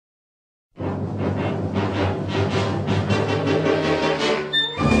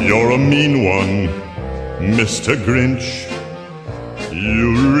You're a mean one, Mr. Grinch.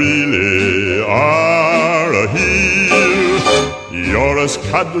 You really are a heel. You're as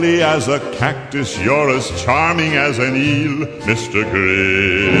cuddly as a cactus, you're as charming as an eel, Mr.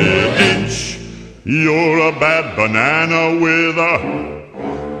 Grinch. You're a bad banana with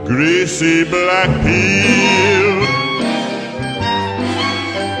a greasy black peel.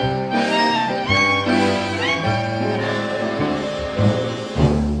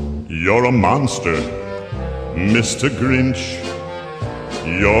 You're a monster, Mr. Grinch.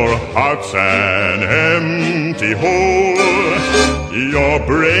 Your heart's an empty hole. Your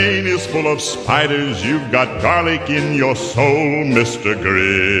brain is full of spiders. You've got garlic in your soul, Mr.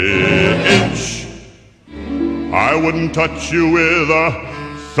 Grinch. I wouldn't touch you with a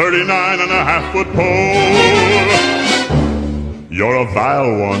 39.5-foot pole. You're a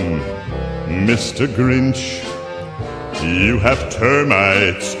vile one, Mr. Grinch. You have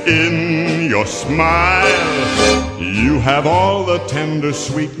termites in your smile. You have all the tender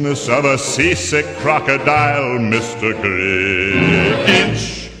sweetness of a seasick crocodile, Mr.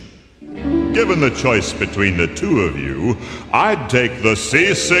 Grinch. Given the choice between the two of you, I'd take the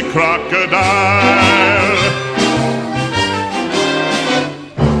seasick crocodile.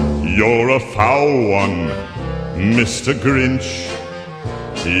 You're a foul one, Mr. Grinch.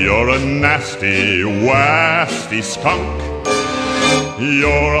 You're a nasty, wasty skunk.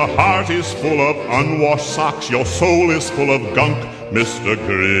 Your heart is full of unwashed socks. Your soul is full of gunk, Mr.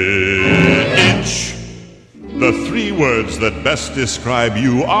 Grinch. The three words that best describe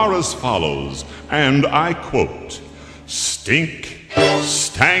you are as follows, and I quote: stink,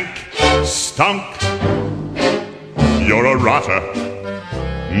 stank, stunk. You're a rotter,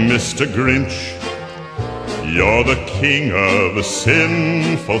 Mr. Grinch. You're the king of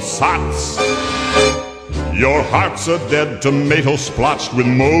sinful sots. Your heart's a dead tomato splotched with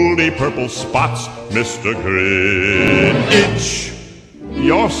moldy purple spots, Mr. Grinch.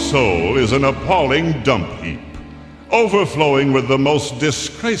 Your soul is an appalling dump heap, overflowing with the most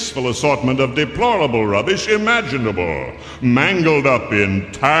disgraceful assortment of deplorable rubbish imaginable, mangled up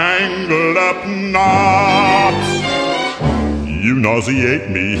in tangled up knots. You nauseate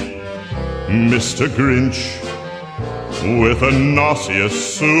me, Mr. Grinch, with a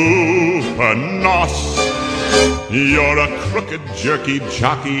nauseous super nos. You're a crooked jerky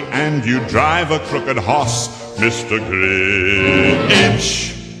jockey and you drive a crooked horse, Mr.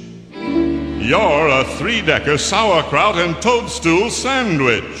 Grinch. You're a three-decker sauerkraut and toadstool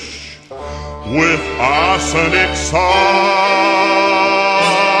sandwich with arsenic sauce.